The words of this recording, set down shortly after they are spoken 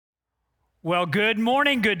Well, good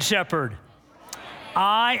morning, Good Shepherd.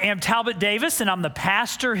 I am Talbot Davis, and I'm the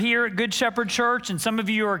pastor here at Good Shepherd Church, and some of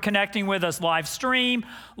you are connecting with us live stream.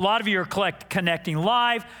 A lot of you are connecting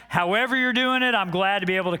live. However you're doing it, I'm glad to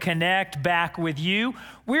be able to connect back with you.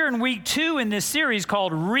 We're in week 2 in this series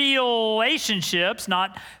called REALationships,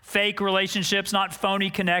 not fake relationships, not phony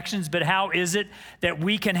connections, but how is it that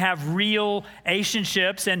we can have real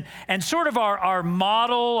relationships? And sort of our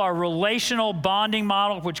model, our relational bonding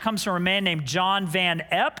model, which comes from a man named John Van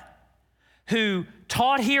Epp, who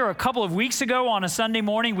taught here a couple of weeks ago on a Sunday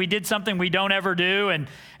morning. We did something we don't ever do, and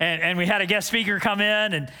we had a guest speaker come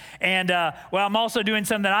in, and well, I'm also doing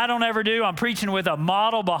something I don't ever do. I'm preaching with a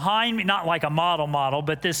model behind me, not like a model,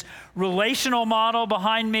 but this relational model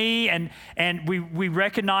behind me, and we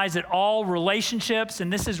recognize that all relationships,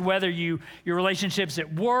 and this is whether your relationships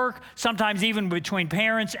at work, sometimes even between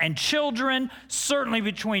parents and children, certainly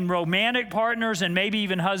between romantic partners, and maybe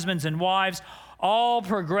even husbands and wives, all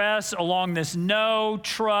progress along this know,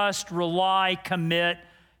 trust, rely, commit,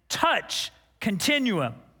 touch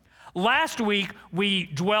continuum. Last week, we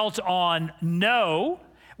dwelt on know,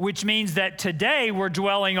 which means that today we're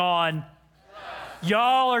dwelling on trust.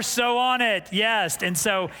 Y'all are so on it, yes. And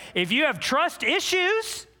so if you have trust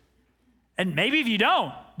issues, and maybe if you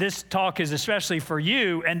don't, this talk is especially for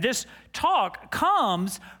you, and this talk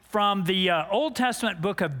comes from the Old Testament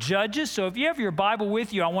book of Judges. So if you have your Bible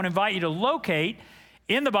with you, I want to invite you to locate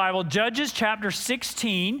in the Bible, Judges chapter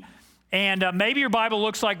 16. And maybe your Bible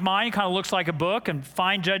looks like mine, kind of looks like a book, and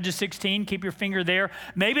find Judges 16, keep your finger there.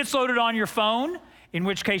 Maybe it's loaded on your phone, in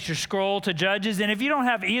which case you scroll to Judges. And if you don't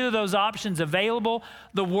have either of those options available,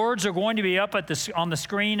 the words are going to be up on the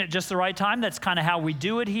screen at just the right time. That's kind of how we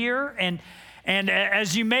do it here. And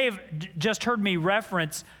as you may have just heard me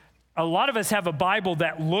reference, a lot of us have a Bible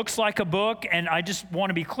that looks like a book, and I just want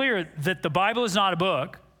to be clear that the Bible is not a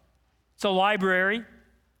book. It's a library,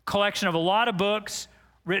 collection of a lot of books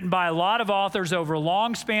written by a lot of authors over a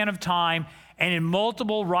long span of time and in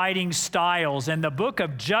multiple writing styles. And the book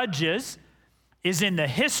of Judges is in the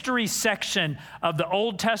history section of the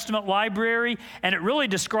Old Testament library, and it really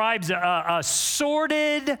describes a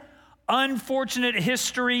sordid, unfortunate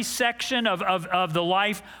history section of the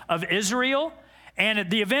life of Israel.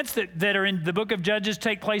 And the events that are in the book of Judges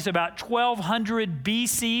take place about 1200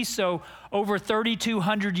 BC, so over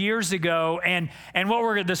 3,200 years ago. And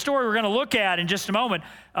the story we're going to look at in just a moment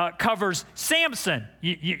covers Samson.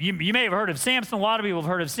 You may have heard of Samson. A lot of people have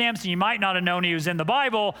heard of Samson. You might not have known he was in the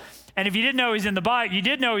Bible. And if you didn't know he's in the Bible, you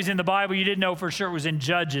did know he's in the Bible. You didn't know for sure it was in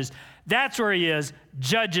Judges. That's where he is,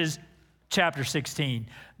 Judges chapter 16.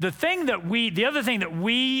 The other thing that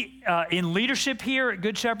we in leadership here at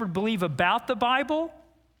Good Shepherd believe about the Bible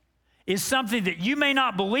is something that you may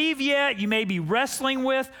not believe yet, you may be wrestling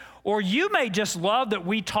with, or you may just love that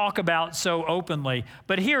we talk about so openly.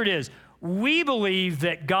 But here it is. We believe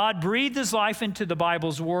that God breathed his life into the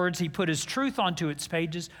Bible's words. He put his truth onto its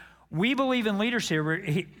pages. We believe in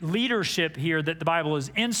leadership here that the Bible is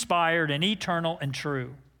inspired and eternal and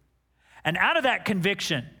true. And out of that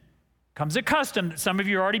conviction comes a custom that some of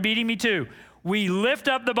you are already beating me to. We lift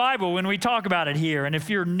up the Bible when we talk about it here. And if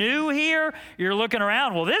you're new here, you're looking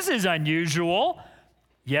around, well, this is unusual.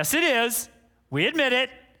 Yes, it is. We admit it.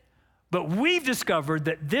 But we've discovered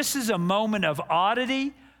that this is a moment of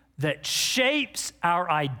oddity that shapes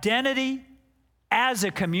our identity as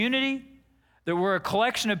a community, that we're a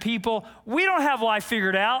collection of people. We don't have life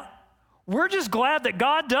figured out. We're just glad that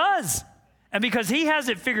God does. And because he has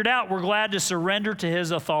it figured out, we're glad to surrender to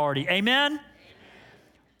his authority. Amen? Amen?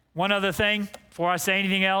 One other thing, before I say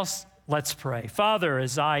anything else, let's pray. Father,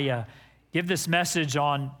 as I give this message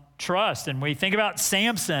on trust, and we think about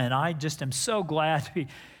Samson, I just am so glad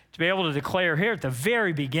to be able to declare here at the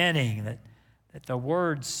very beginning that the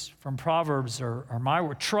words from Proverbs are my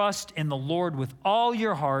word. Trust in the Lord with all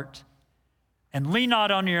your heart and lean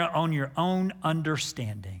not on your own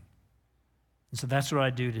understanding. And so that's what I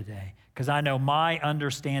do today, because I know my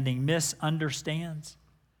understanding misunderstands.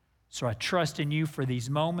 So I trust in you for these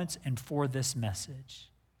moments and for this message.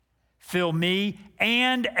 Fill me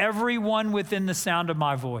and everyone within the sound of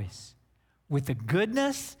my voice with the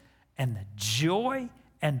goodness and the joy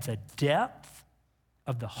and the depth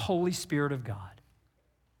of the Holy Spirit of God.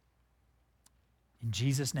 In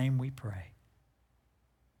Jesus' name we pray.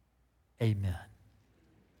 Amen.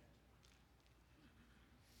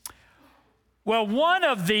 Well, one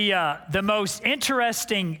of the most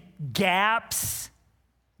interesting gaps,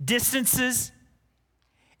 distances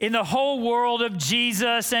in the whole world of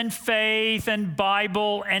Jesus and faith and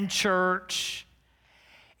Bible and church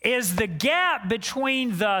is the gap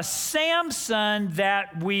between the Samson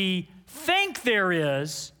that we think there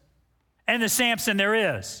is and the Samson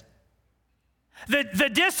there is. The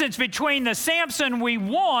distance between the Samson we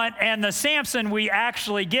want and the Samson we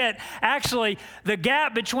actually get, actually the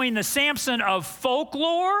gap between the Samson of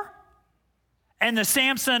folklore and the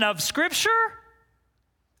Samson of Scripture,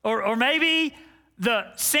 or maybe the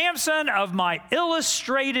Samson of my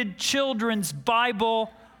illustrated children's Bible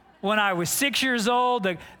when I was 6 years old,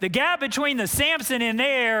 the gap between the Samson in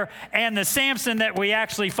there and the Samson that we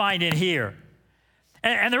actually find in here.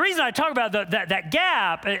 And the reason I talk about that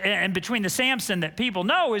gap and between the Samson that people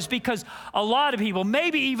know is because a lot of people,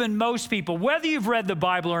 maybe even most people, whether you've read the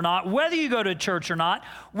Bible or not, whether you go to church or not,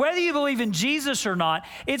 whether you believe in Jesus or not,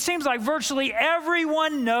 it seems like virtually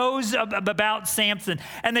everyone knows about Samson,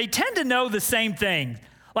 and they tend to know the same thing.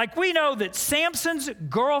 Like we know that Samson's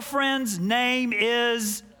girlfriend's name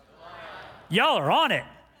is, y'all are on it.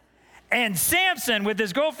 And Samson, with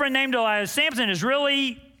his girlfriend named Delilah, Samson is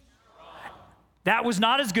really, that was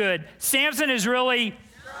not as good. Samson is really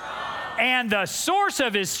strong. And the source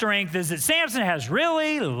of his strength is that Samson has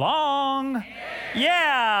really long hair.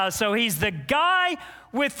 Yeah, so he's the guy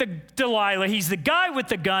with the Delilah. He's the guy with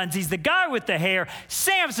the guns. He's the guy with the hair.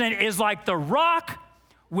 Samson is like the Rock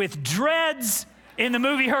with dreads in the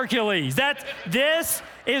movie Hercules. This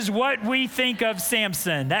is what we think of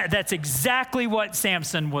Samson. That's exactly what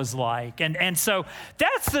Samson was like. And so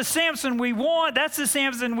that's the Samson we want. That's the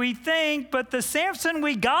Samson we think. But the Samson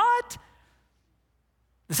we got,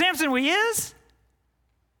 the Samson we is,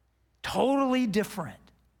 totally different.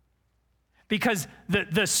 Because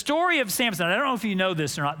the story of Samson, I don't know if you know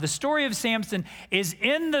this or not, the story of Samson is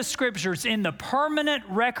in the Scriptures, in the permanent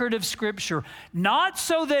record of Scripture, not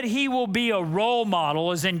so that he will be a role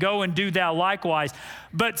model, as in go and do thou likewise,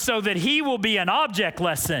 but so that he will be an object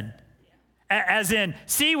lesson, as in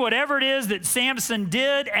see whatever it is that Samson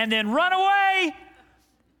did and then run away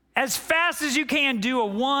as fast as you can, do a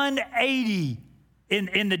 180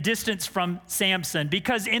 in the distance from Samson,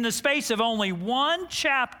 because in the space of only one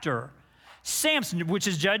chapter, Samson, which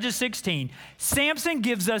is Judges 16, Samson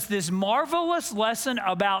gives us this marvelous lesson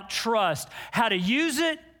about trust, how to use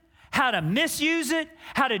it, how to misuse it,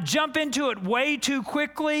 how to jump into it way too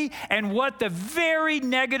quickly, and what the very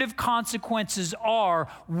negative consequences are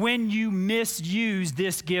when you misuse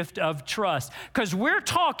this gift of trust. Because we're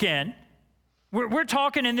talking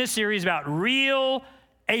in this series about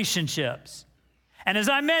REALationships. And as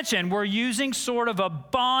I mentioned, we're using sort of a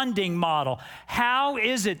bonding model. How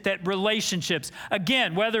is it that relationships,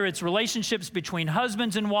 again, whether it's relationships between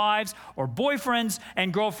husbands and wives, or boyfriends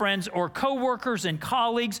and girlfriends, or coworkers and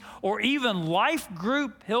colleagues, or even life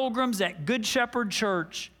group pilgrims at Good Shepherd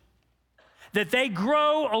Church, that they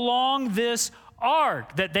grow along this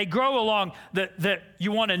arc, that they grow along that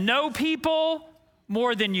you want to know people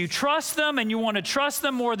more than you trust them, and you want to trust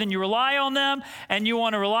them more than you rely on them, and you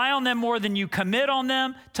want to rely on them more than you commit on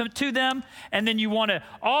them to them, and then you want to,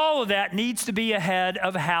 all of that needs to be ahead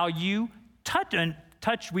of how you touch, and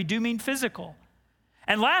touch, we do mean physical.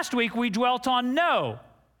 And last week we dwelt on know,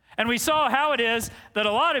 and we saw how it is that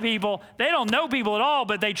a lot of people, they don't know people at all,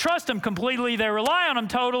 but they trust them completely, they rely on them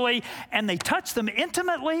totally, and they touch them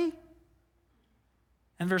intimately.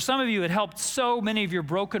 And for some of you, it helped so many of your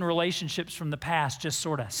broken relationships from the past just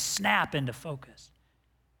sort of snap into focus.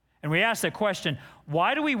 And we asked the question,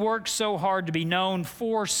 why do we work so hard to be known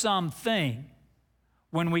for something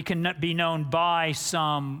when we can be known by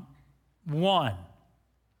someone?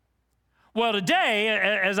 Well, today,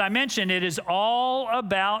 as I mentioned, it is all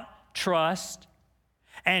about trust.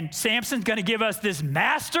 And Samson's going to give us this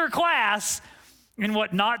master class in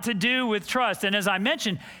what not to do with trust. And as I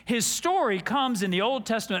mentioned, his story comes in the Old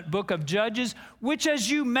Testament book of Judges, which,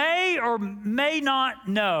 as you may or may not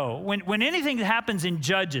know, when anything happens in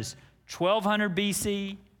Judges, 1200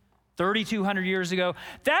 BC, 3,200 years ago,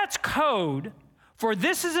 that's code for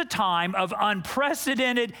this is a time of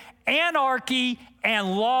unprecedented anarchy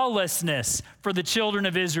and lawlessness for the children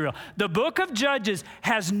of Israel. The book of Judges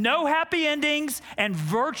has no happy endings and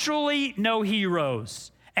virtually no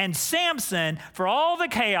heroes. And Samson, for all the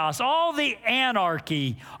chaos, all the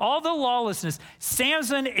anarchy, all the lawlessness,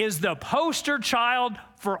 Samson is the poster child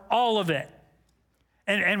for all of it.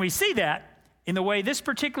 And we see that in the way this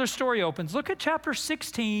particular story opens. Look at chapter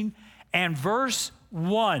 16 and verse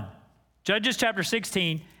 1. Judges chapter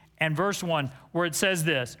 16 and verse 1, where it says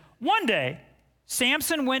this. One day,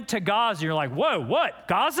 Samson went to Gaza. You're like, whoa, what?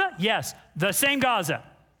 Gaza? Yes, the same Gaza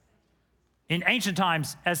in ancient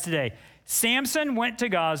times as today. Samson went to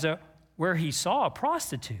Gaza where he saw a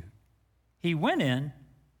prostitute. He went in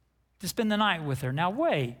to spend the night with her. Now,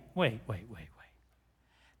 wait.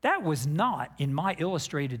 That was not in my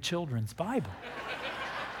illustrated children's Bible.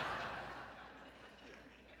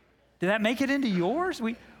 Did that make it into yours?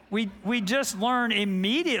 We just learn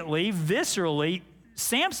immediately, viscerally,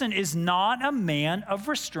 Samson is not a man of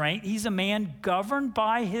restraint. He's a man governed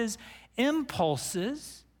by his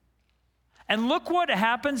impulses. And look what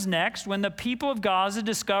happens next when the people of Gaza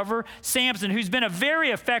discover Samson, who's been a very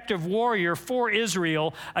effective warrior for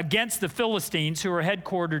Israel against the Philistines who are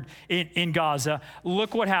headquartered in Gaza.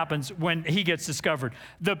 Look what happens when he gets discovered.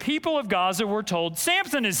 The people of Gaza were told,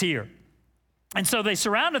 Samson is here. And so they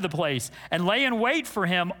surrounded the place and lay in wait for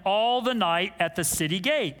him all the night at the city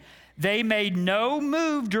gate. They made no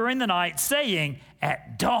move during the night, saying,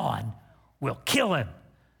 at dawn, we'll kill him.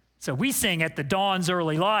 So we sing at the dawn's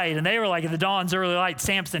early light, and they were like, at the dawn's early light,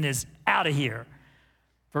 Samson is out of here.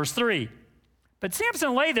 Verse 3, but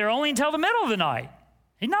Samson lay there only until the middle of the night.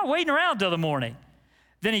 He's not waiting around till the morning.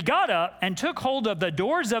 Then he got up and took hold of the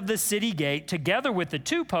doors of the city gate together with the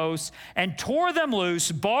two posts and tore them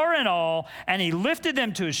loose, bar and all, and he lifted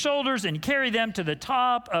them to his shoulders and carried them to the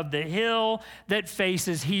top of the hill that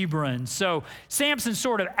faces Hebron. So Samson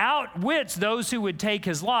sort of outwits those who would take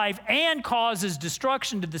his life and causes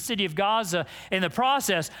destruction to the city of Gaza in the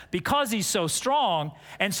process because he's so strong.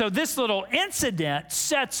 And so this little incident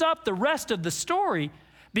sets up the rest of the story.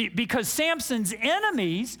 Because Samson's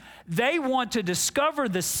enemies, they want to discover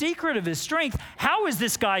the secret of his strength. How is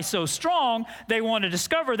this guy so strong? They want to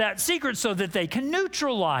discover that secret so that they can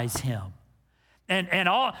neutralize him.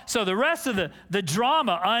 So the rest of the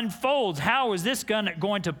drama unfolds. How is this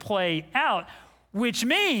going to play out? Which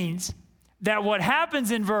means that what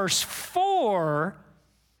happens in verse 4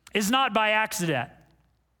 is not by accident.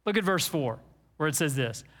 Look at verse 4, where it says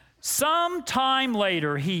this. Sometime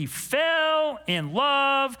later, he fell in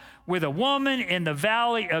love with a woman in the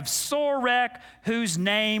valley of Sorek, whose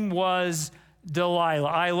name was Delilah.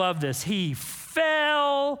 I love this. He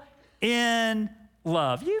fell in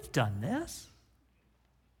love. You've done this.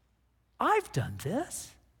 I've done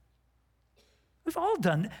this. We've all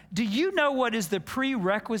done this. Do you know what is the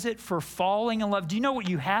prerequisite for falling in love? Do you know what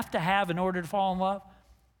you have to have in order to fall in love?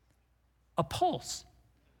 A pulse.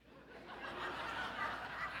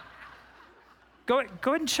 Go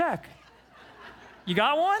ahead and check. You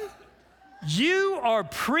got one? You are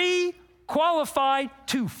pre-qualified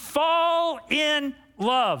to fall in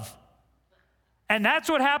love. And that's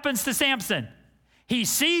what happens to Samson. He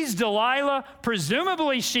sees Delilah.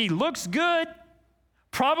 Presumably she looks good.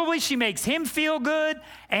 Probably she makes him feel good.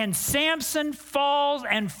 And Samson falls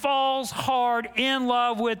hard in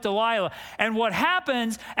love with Delilah. And what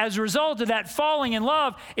happens as a result of that falling in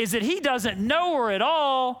love is that he doesn't know her at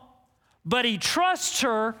all, but he trusts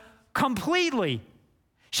her completely.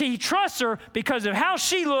 He trusts her because of how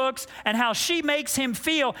she looks and how she makes him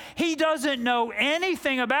feel. He doesn't know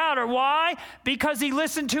anything about her. Why? Because he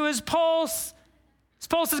listened to his pulse. His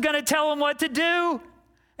pulse is going to tell him what to do.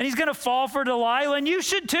 And he's going to fall for Delilah, and you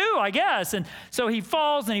should too, I guess. And so he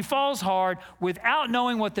falls, and he falls hard without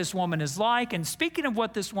knowing what this woman is like. And speaking of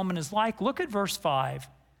what this woman is like, look at verse 5.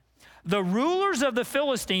 The rulers of the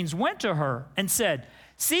Philistines went to her and said,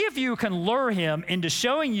 see if you can lure him into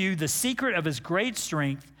showing you the secret of his great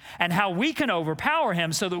strength and how we can overpower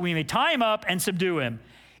him so that we may tie him up and subdue him.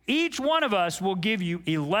 Each one of us will give you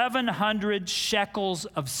 1,100 shekels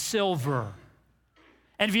of silver.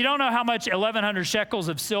 And if you don't know how much 1,100 shekels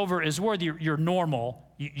of silver is worth, you're normal.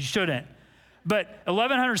 You shouldn't. But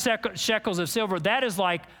 1,100 shekels of silver, that is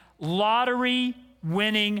like lottery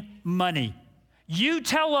winning money. You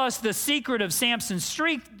tell us the secret of Samson's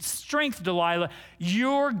strength, Delilah,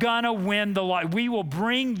 you're going to win the lotto. We will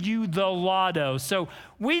bring you the lotto. So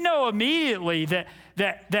we know immediately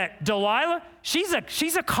that Delilah, she's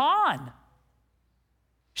a con.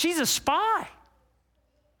 She's a spy.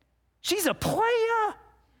 She's a player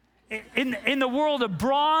in the world of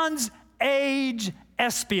Bronze Age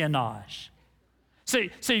espionage. So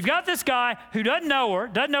you've got this guy who doesn't know her,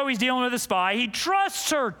 doesn't know he's dealing with a spy. He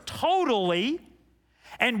trusts her totally.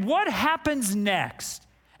 And what happens next?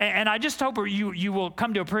 And I just hope you will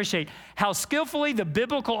come to appreciate how skillfully the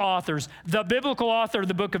biblical author of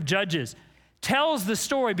the book of Judges, tells the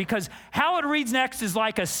story, because how it reads next is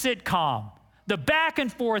like a sitcom. The back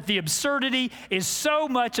and forth, the absurdity is so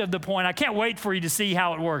much of the point. I can't wait for you to see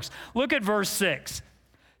how it works. Look at verse 6.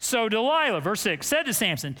 So Delilah, verse 6, said to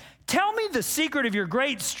Samson, tell me the secret of your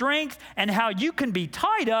great strength and how you can be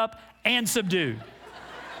tied up and subdued.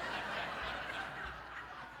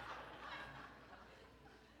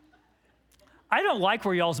 I don't like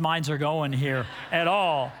where y'all's minds are going here at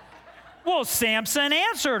all. Well, Samson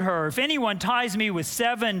answered her, if anyone ties me with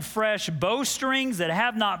 7 fresh bowstrings that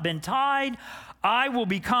have not been tied, I will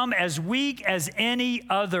become as weak as any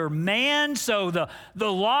other man. So the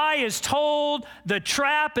lie is told, the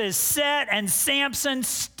trap is set, and Samson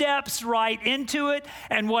steps right into it.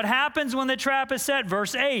 And what happens when the trap is set?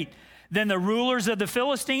 Verse 8, then the rulers of the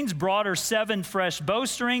Philistines brought her 7 fresh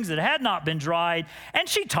bowstrings that had not been dried, and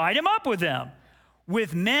she tied him up with them,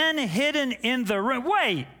 with men hidden in the room.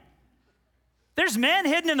 Wait, there's men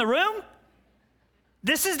hidden in the room?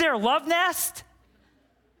 This is their love nest?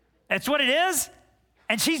 That's what it is?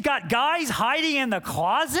 And she's got guys hiding in the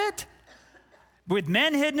closet with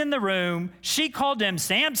men hidden in the room. She called him,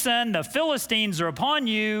 Samson, the Philistines are upon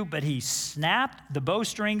you. But he snapped the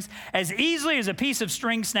bowstrings as easily as a piece of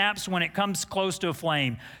string snaps when it comes close to a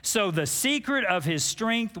flame. So the secret of his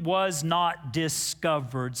strength was not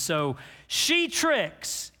discovered. So she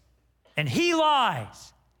tricks and he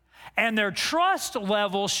lies. And their trust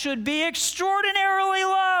level should be extraordinarily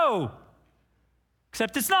low.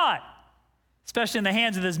 Except it's not, especially in the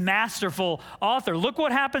hands of this masterful author. Look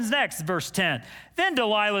what happens next, verse 10. Then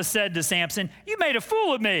Delilah said to Samson, you made a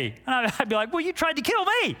fool of me. And I'd be like, well, you tried to kill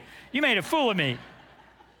me. You made a fool of me.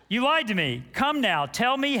 You lied to me. Come now,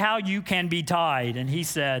 tell me how you can be tied. And he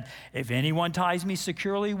said, if anyone ties me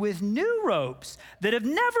securely with new ropes that have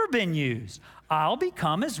never been used, I'll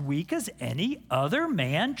become as weak as any other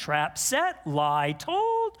man. Trap set, lie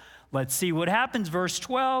told. Let's see what happens, verse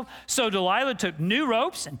 12. So Delilah took new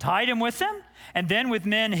ropes and tied him with them, and then with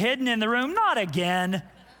men hidden in the room, not again.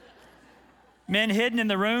 Men hidden in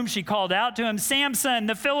the room, she called out to him, Samson,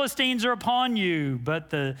 the Philistines are upon you.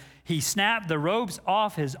 But he snapped the ropes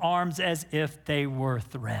off his arms as if they were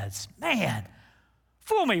threads. Man,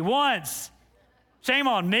 fool me once. Shame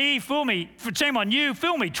on me, fool me. Shame on you,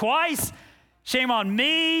 fool me twice. Shame on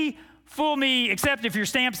me. Fool me, except if you're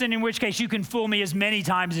Samson, in which case you can fool me as many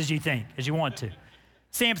times as you want to.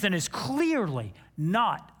 Samson is clearly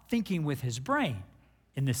not thinking with his brain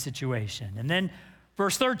in this situation. And then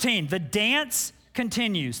verse 13, the dance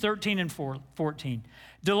continues, 13 and 14.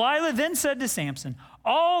 Delilah then said to Samson,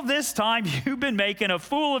 all this time you've been making a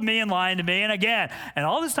fool of me and lying to me, and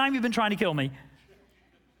all this time you've been trying to kill me.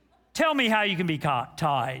 Tell me how you can be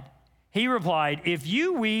tied. He replied, if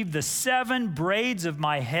you weave the 7 braids of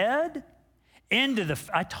my head into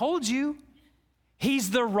I told you,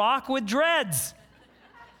 he's the rock with dreads.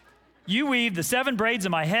 You weave the 7 braids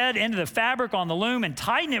of my head into the fabric on the loom and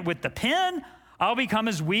tighten it with the pin, I'll become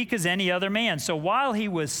as weak as any other man. So while he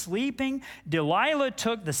was sleeping, Delilah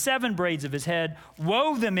took the 7 braids of his head,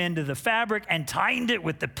 wove them into the fabric, and tightened it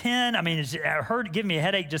with the pin. I mean, it gave me a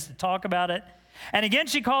headache just to talk about it. And again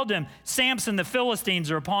she called him, Samson, the Philistines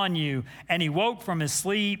are upon you. And he woke from his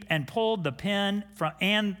sleep and pulled up the pin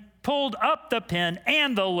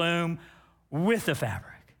and the loom with the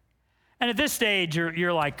fabric. And at this stage,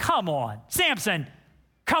 you're like, come on, Samson,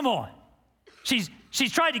 come on. She's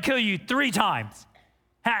tried to kill you 3 times.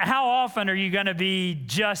 How often are you going to be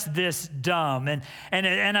just this dumb? And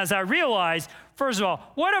as I realized, first of all,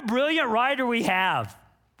 what a brilliant writer we have.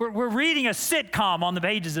 We're reading a sitcom on the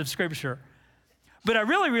pages of Scripture. But I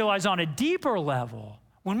really realized on a deeper level,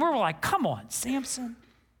 when we're like, come on, Samson,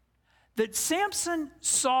 that Samson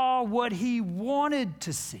saw what he wanted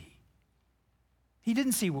to see. He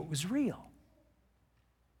didn't see what was real.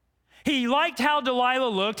 He liked how Delilah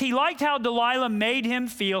looked. He liked how Delilah made him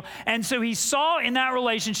feel. And so he saw in that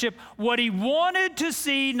relationship what he wanted to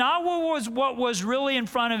see, not what was really in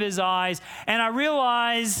front of his eyes. And I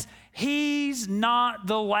realized he's not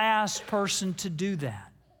the last person to do that.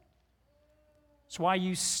 It's why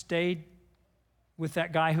you stayed with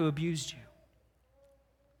that guy who abused you.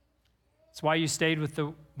 It's why you stayed with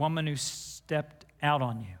the woman who stepped out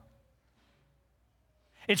on you.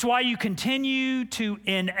 It's why you continue to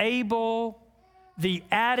enable the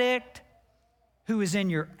addict who is in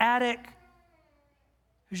your attic,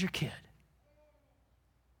 who's your kid.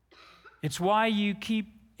 It's why you keep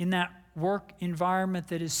in that work environment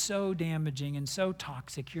that is so damaging and so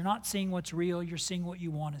toxic. You're not seeing what's real, you're seeing what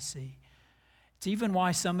you want to see. It's even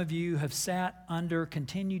why some of you have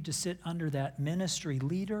continued to sit under that ministry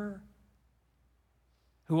leader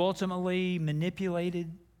who ultimately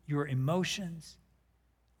manipulated your emotions,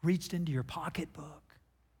 reached into your pocketbook.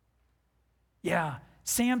 Yeah,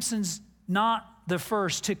 Samson's not the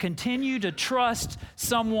first to continue to trust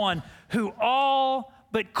someone who all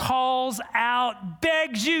but calls out,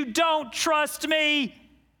 begs you, don't trust me.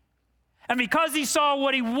 And because he saw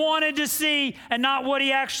what he wanted to see and not what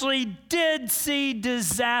he actually did see,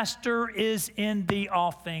 disaster is in the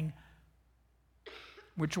offing,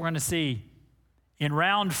 which we're going to see in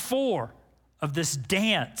round 4 of this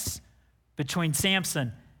dance between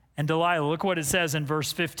Samson and Delilah. Look what it says in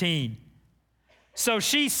verse 15. So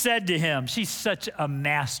she said to him, she's such a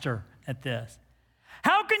master at this,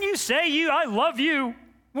 how can you say I love you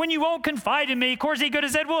when you won't confide in me? Of course, he could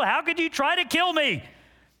have said, well, how could you try to kill me?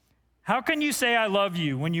 How can you say I love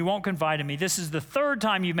you when you won't confide in me? This is the third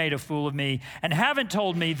time you've made a fool of me and haven't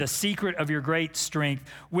told me the secret of your great strength.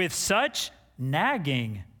 With such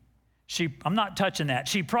nagging, I'm not touching that.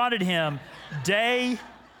 She prodded him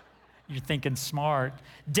you're thinking smart,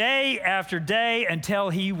 day after day until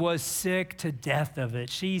he was sick to death of it.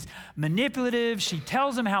 She's manipulative. She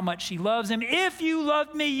tells him how much she loves him. If you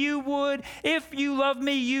loved me, you would. If you love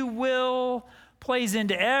me, you will. Plays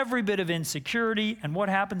into every bit of insecurity. And what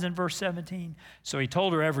happens in verse 17? So he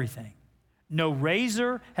told her everything. No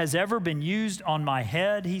razor has ever been used on my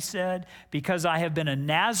head, he said, because I have been a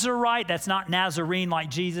Nazarite. That's not Nazarene like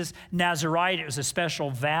Jesus. Nazarite, it was a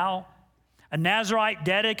special vow. A Nazarite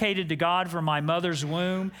dedicated to God from my mother's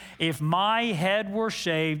womb. If my head were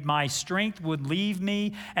shaved, my strength would leave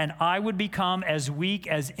me and I would become as weak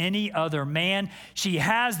as any other man. She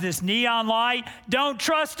has this neon light. Don't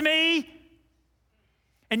trust me.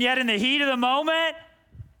 And yet in the heat of the moment,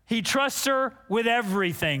 he trusts her with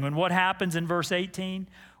everything. And what happens in verse 18?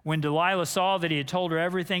 When Delilah saw that he had told her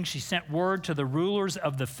everything, she sent word to the rulers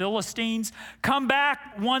of the Philistines, come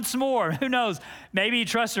back once more. Who knows? Maybe he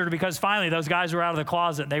trusted her because finally those guys were out of the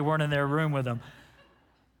closet. They weren't in their room with him.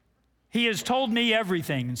 He has told me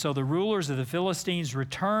everything. And so the rulers of the Philistines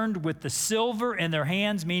returned with the silver in their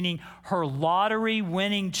hands, meaning her lottery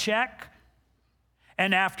winning check.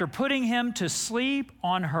 And after putting him to sleep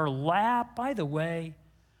on her lap, by the way,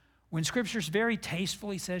 when Scripture very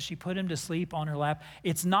tastefully says she put him to sleep on her lap,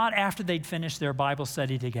 it's not after they'd finished their Bible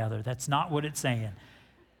study together. That's not what it's saying.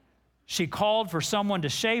 She called for someone to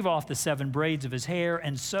shave off the 7 braids of his hair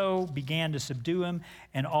and so began to subdue him,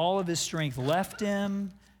 and all of his strength left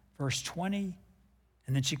him. Verse 20.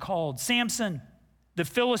 And then she called, Samson, the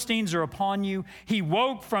Philistines are upon you. He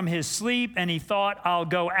woke from his sleep and he thought, I'll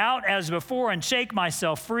go out as before and shake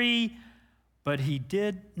myself free. But he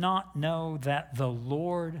did not know that the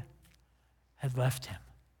Lord had left him.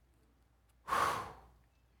 Whew.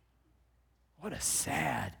 What a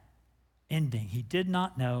sad ending. He did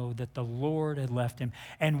not know that the Lord had left him.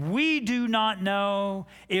 And we do not know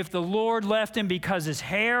if the Lord left him because his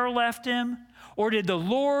hair left him, or did the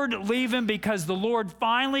Lord leave him because the Lord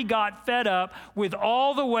finally got fed up with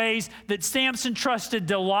all the ways that Samson trusted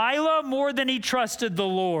Delilah more than he trusted the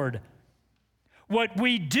Lord. What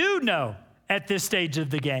we do know at this stage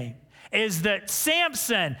of the game is that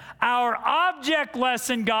Samson, our object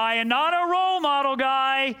lesson guy and not a role model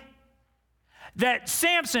guy, that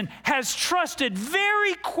Samson has trusted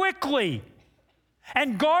very quickly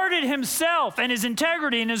and guarded himself and his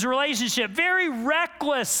integrity and his relationship very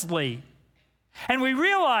recklessly. And we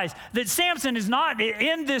realize that Samson is not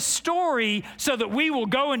in this story so that we will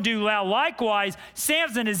go and do likewise.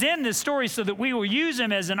 Samson is in this story so that we will use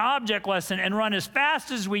him as an object lesson and run as fast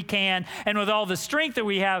as we can and with all the strength that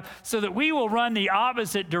we have so that we will run the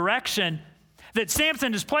opposite direction. That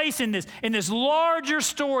Samson is placed in this larger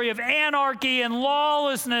story of anarchy and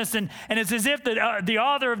lawlessness, and it's as if the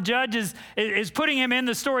author of Judges is putting him in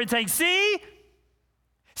the story and saying,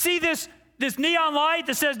 see this neon light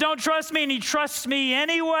that says, don't trust me, and he trusts me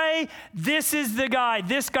anyway. This is the guy.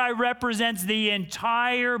 This guy represents the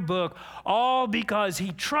entire book, all because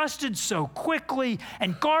he trusted so quickly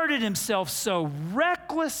and guarded himself so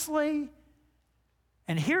recklessly.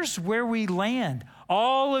 And here's where we land.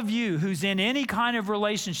 All of you who's in any kind of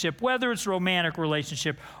relationship, whether it's romantic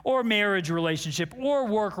relationship or marriage relationship or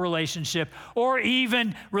work relationship or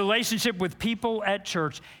even relationship with people at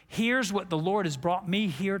church, here's what the Lord has brought me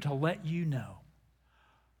here to let you know.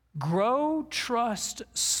 Grow trust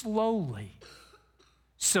slowly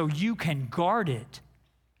so you can guard it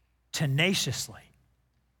tenaciously.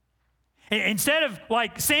 Instead of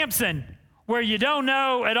like Samson, where you don't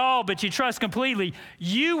know at all, but you trust completely,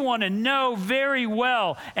 you want to know very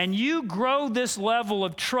well, and you grow this level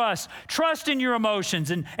of trust in your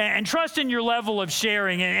emotions, and trust in your level of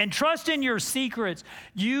sharing, and trust in your secrets.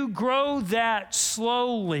 You grow that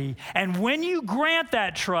slowly, and when you grant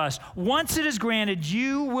that trust, once it is granted,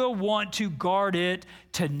 you will want to guard it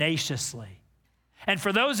tenaciously. And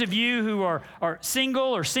for those of you who are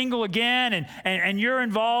single or single again, and you're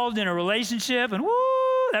involved in a relationship, and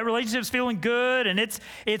that relationship's feeling good, and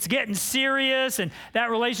it's getting serious, and that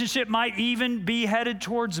relationship might even be headed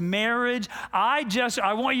towards marriage. I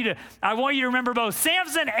want you to remember both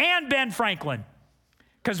Samson and Ben Franklin.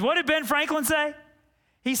 Because what did Ben Franklin say?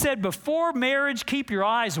 He said, before marriage, keep your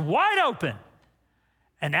eyes wide open,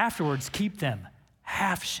 and afterwards keep them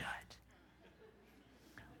half shut.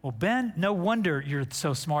 Well, Ben, no wonder you're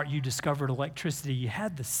so smart you discovered electricity. You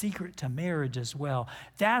had the secret to marriage as well.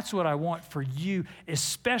 That's what I want for you,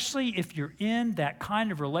 especially if you're in that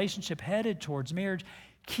kind of relationship headed towards marriage.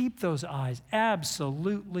 Keep those eyes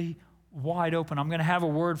absolutely wide open. I'm going to have a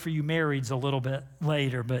word for you marrieds a little bit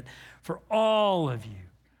later, but for all of you,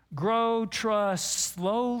 grow trust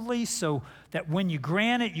slowly so that when you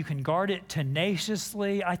grant it, you can guard it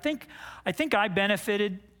tenaciously. I think I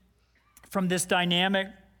benefited from this dynamic,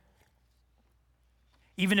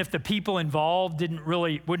 even if the people involved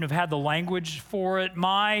wouldn't have had the language for it.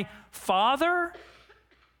 My father,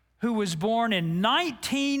 who was born in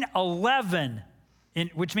 1911,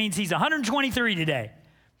 which means he's 123 today.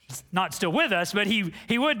 He's not still with us, but he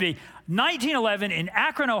would be. 1911 in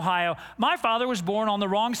Akron, Ohio. My father was born on the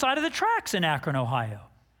wrong side of the tracks in Akron, Ohio.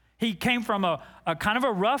 He came from a kind of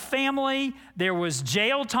a rough family. There was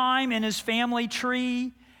jail time in his family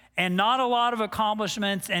tree and not a lot of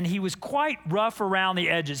accomplishments, and he was quite rough around the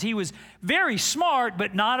edges. He was very smart,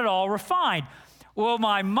 but not at all refined. Well,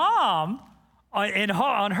 my mom,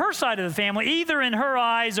 on her side of the family, either in her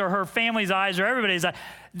eyes or her family's eyes or everybody's eyes,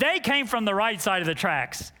 they came from the right side of the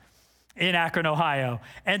tracks in Akron, Ohio.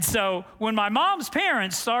 And so when my mom's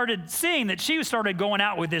parents started seeing that she started going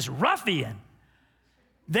out with this ruffian,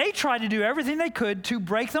 they tried to do everything they could to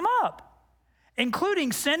break them up,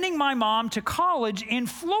 including sending my mom to college in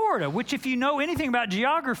Florida, which, if you know anything about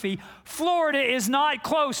geography, Florida is not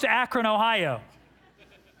close to Akron, Ohio.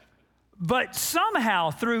 But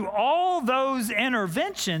somehow, through all those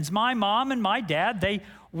interventions, my mom and my dad, they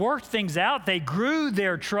worked things out. They grew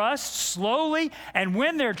their trust slowly, and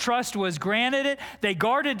when their trust was granted they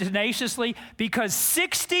guarded tenaciously, because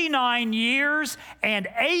 69 years and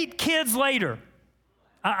 8 kids later,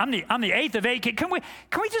 I'm the eighth of 8 kids. Can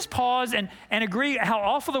we just pause and agree how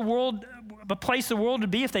awful a place the world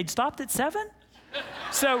would be if they'd stopped at 7?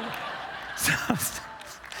 So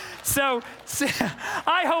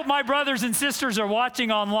I hope my brothers and sisters are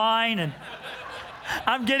watching online, and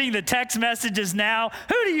I'm getting the text messages now.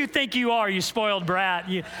 Who do you think you are, you spoiled brat?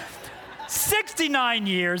 69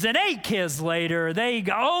 years and 8 kids later,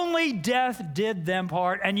 only death did them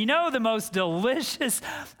part. And you know the most delicious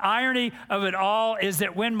irony of it all is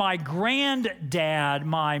that when my granddad,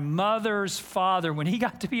 my mother's father, when he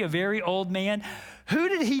got to be a very old man, who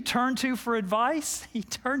did he turn to for advice? He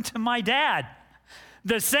turned to my dad,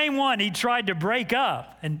 the same one he tried to break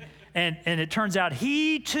up. And it turns out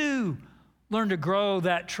he too learned to grow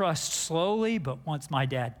that trust slowly, but once my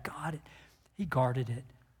dad got it, he guarded it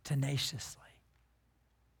tenaciously.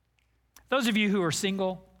 Those of you who are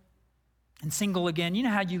single and single again, you know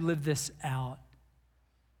how you live this out.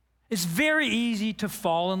 It's very easy to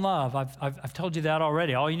fall in love. I've told you that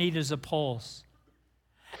already. All you need is a pulse.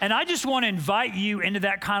 And I just want to invite you into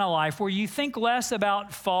that kind of life where you think less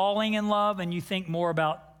about falling in love and you think more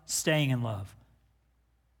about staying in love.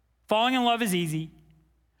 Falling in love is easy,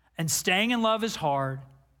 and staying in love is hard.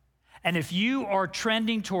 And if you are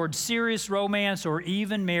trending towards serious romance or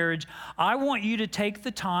even marriage, I want you to take the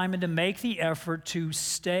time and to make the effort to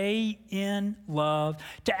stay in love,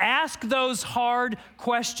 to ask those hard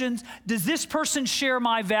questions. Does this person share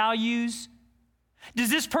my values? Does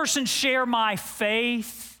this person share my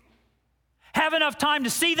faith? Have enough time to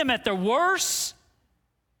see them at their worst?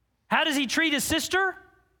 How does he treat his sister?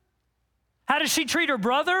 How does she treat her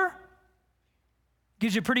brother?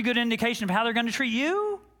 Gives you a pretty good indication of how they're going to treat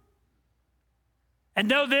you. And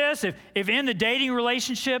know this, if in the dating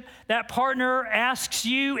relationship, that partner asks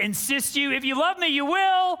you, insists you, if you love me, you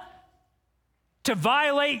will, to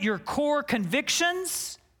violate your core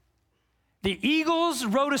convictions, the Eagles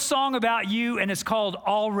wrote a song about you, and it's called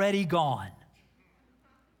Already Gone.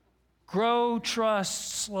 Grow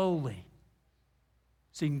trust slowly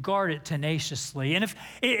so you can guard it tenaciously. And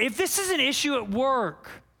if this is an issue at work,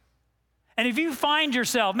 and if you find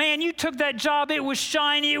yourself, man, you took that job, it was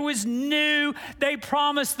shiny, it was new, they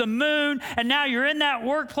promised the moon, and now you're in that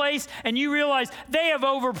workplace and you realize they have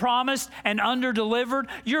overpromised and underdelivered,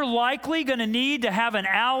 you're likely going to need to have an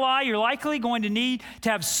ally. You're likely going to need to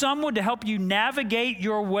have someone to help you navigate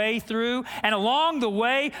your way through. And along the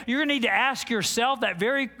way, you're going to need to ask yourself that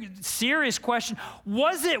very serious question,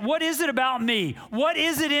 what is it about me? What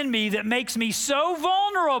is it in me that makes me so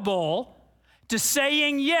vulnerable to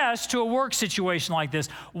saying yes to a work situation like this?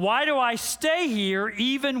 Why do I stay here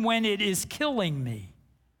even when it is killing me?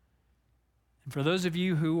 And for those of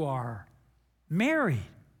you who are married,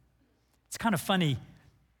 it's kind of funny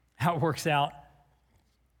how it works out.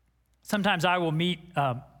 Sometimes I will meet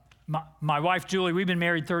my wife, Julie. We've been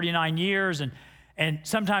married 39 years, and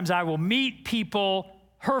sometimes I will meet people,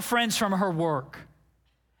 her friends from her work.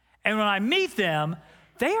 And when I meet them,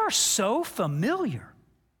 they are so familiar.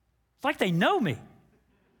 It's like they know me.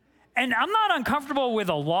 And I'm not uncomfortable with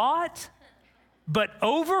a lot, but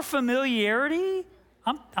over familiarity,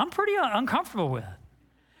 I'm pretty uncomfortable with.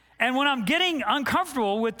 And when I'm getting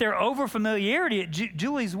uncomfortable with their over familiarity at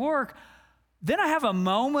Julie's work, then I have a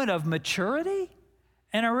moment of maturity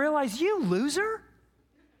and I realize, you loser.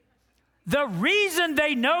 The reason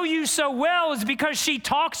they know you so well is because she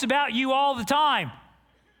talks about you all the time.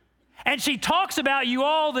 And she talks about you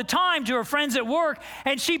all the time to her friends at work,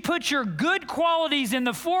 and she puts your good qualities in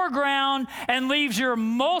the foreground and leaves your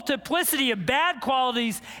multiplicity of bad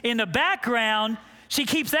qualities in the background. She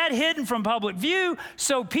keeps that hidden from public view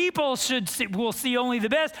so people will see only the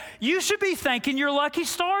best. You should be thanking your lucky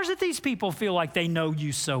stars that these people feel like they know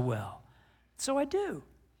you so well. So I do.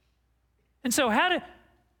 And so hey,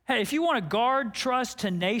 if you want to guard trust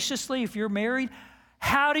tenaciously, if you're married,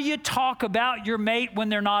 how do you talk about your mate when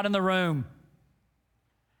they're not in the room?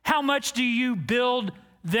 How much do you build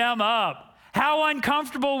them up? How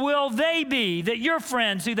uncomfortable will they be that your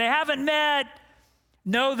friends who they haven't met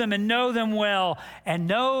know them and know them well and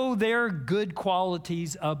know their good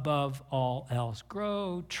qualities above all else?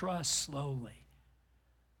 Grow trust slowly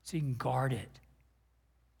so you can guard it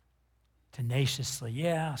tenaciously.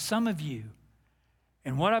 Yeah, some of you,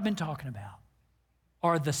 and what I've been talking about,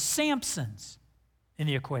 are the Samsons in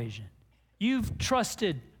the equation. You've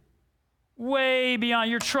trusted way beyond.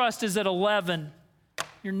 Your trust is at 11.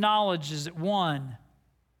 Your knowledge is at 1.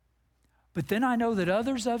 But then I know that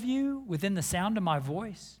others of you, within the sound of my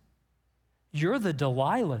voice, you're the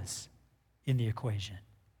Delilahs in the equation.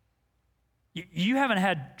 You haven't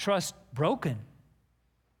had trust broken.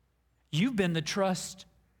 You've been the trust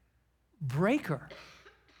breaker.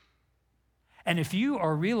 And if you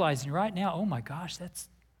are realizing right now, oh my gosh, that's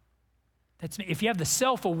me. If you have the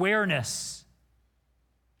self-awareness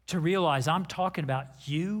to realize I'm talking about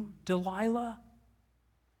you, Delilah,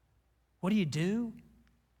 what do?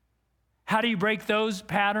 How do you break those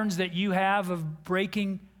patterns that you have of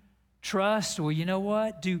breaking trust? Well, you know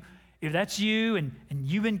what? If that's you and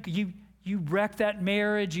you wrecked that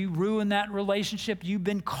marriage, you ruined that relationship, you've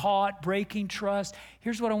been caught breaking trust,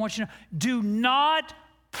 here's what I want you to know. Do not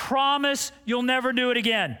promise you'll never do it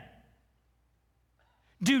again.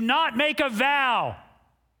 Do not make a vow,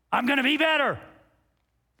 I'm going to be better.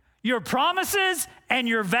 Your promises and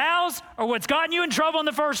your vows are what's gotten you in trouble in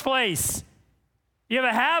the first place. You have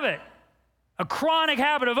a habit, a chronic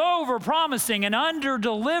habit of over-promising and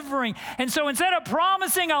under-delivering. And so instead of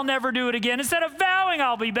promising I'll never do it again, instead of vowing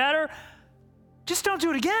I'll be better, just don't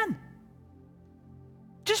do it again.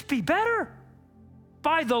 Just be better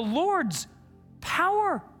by the Lord's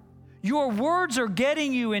power. Your words are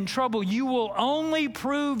getting you in trouble. You will only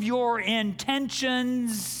prove your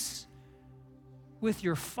intentions with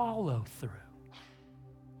your follow-through.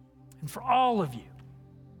 And for all of you,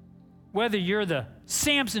 whether you're the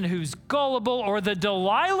Samson who's gullible or the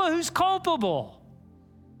Delilah who's culpable,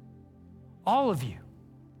 all of you,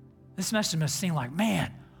 this message must seem like,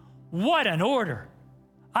 man, what an order.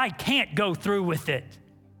 I can't go through with it.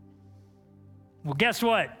 Well, guess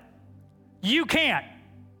what? You can't.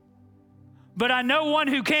 But I know one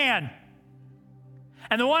who can.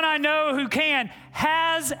 And the one I know who can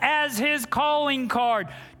has as his calling card,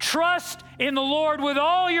 trust in the Lord with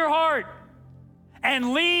all your heart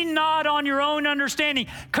and lean not on your own understanding,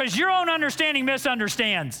 because your own understanding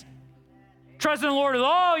misunderstands. Trust in the Lord with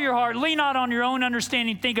all your heart. Lean not on your own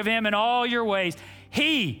understanding. Think of him in all your ways.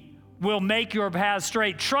 He will make your path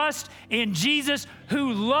straight. Trust in Jesus,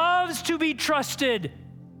 who loves to be trusted,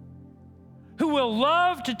 who will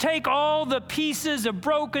love to take all the pieces of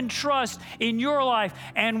broken trust in your life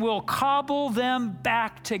and will cobble them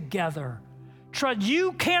back together. Trust,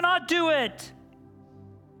 you cannot do it,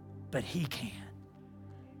 but he can.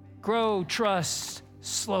 Grow trust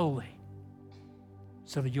slowly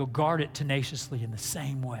so that you'll guard it tenaciously in the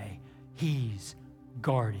same way he's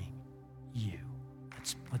guarding you.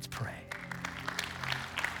 Let's pray.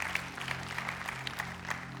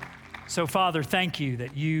 So, Father, thank you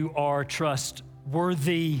that you are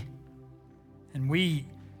trustworthy, and we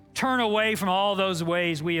turn away from all those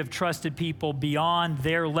ways we have trusted people beyond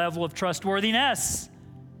their level of trustworthiness.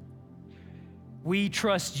 We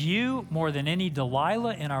trust you more than any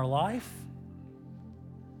Delilah in our life.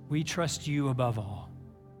 We trust you above all.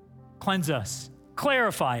 Cleanse us,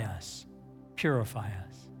 clarify us, purify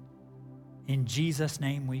us. In Jesus'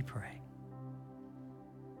 name we pray.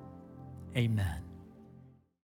 Amen.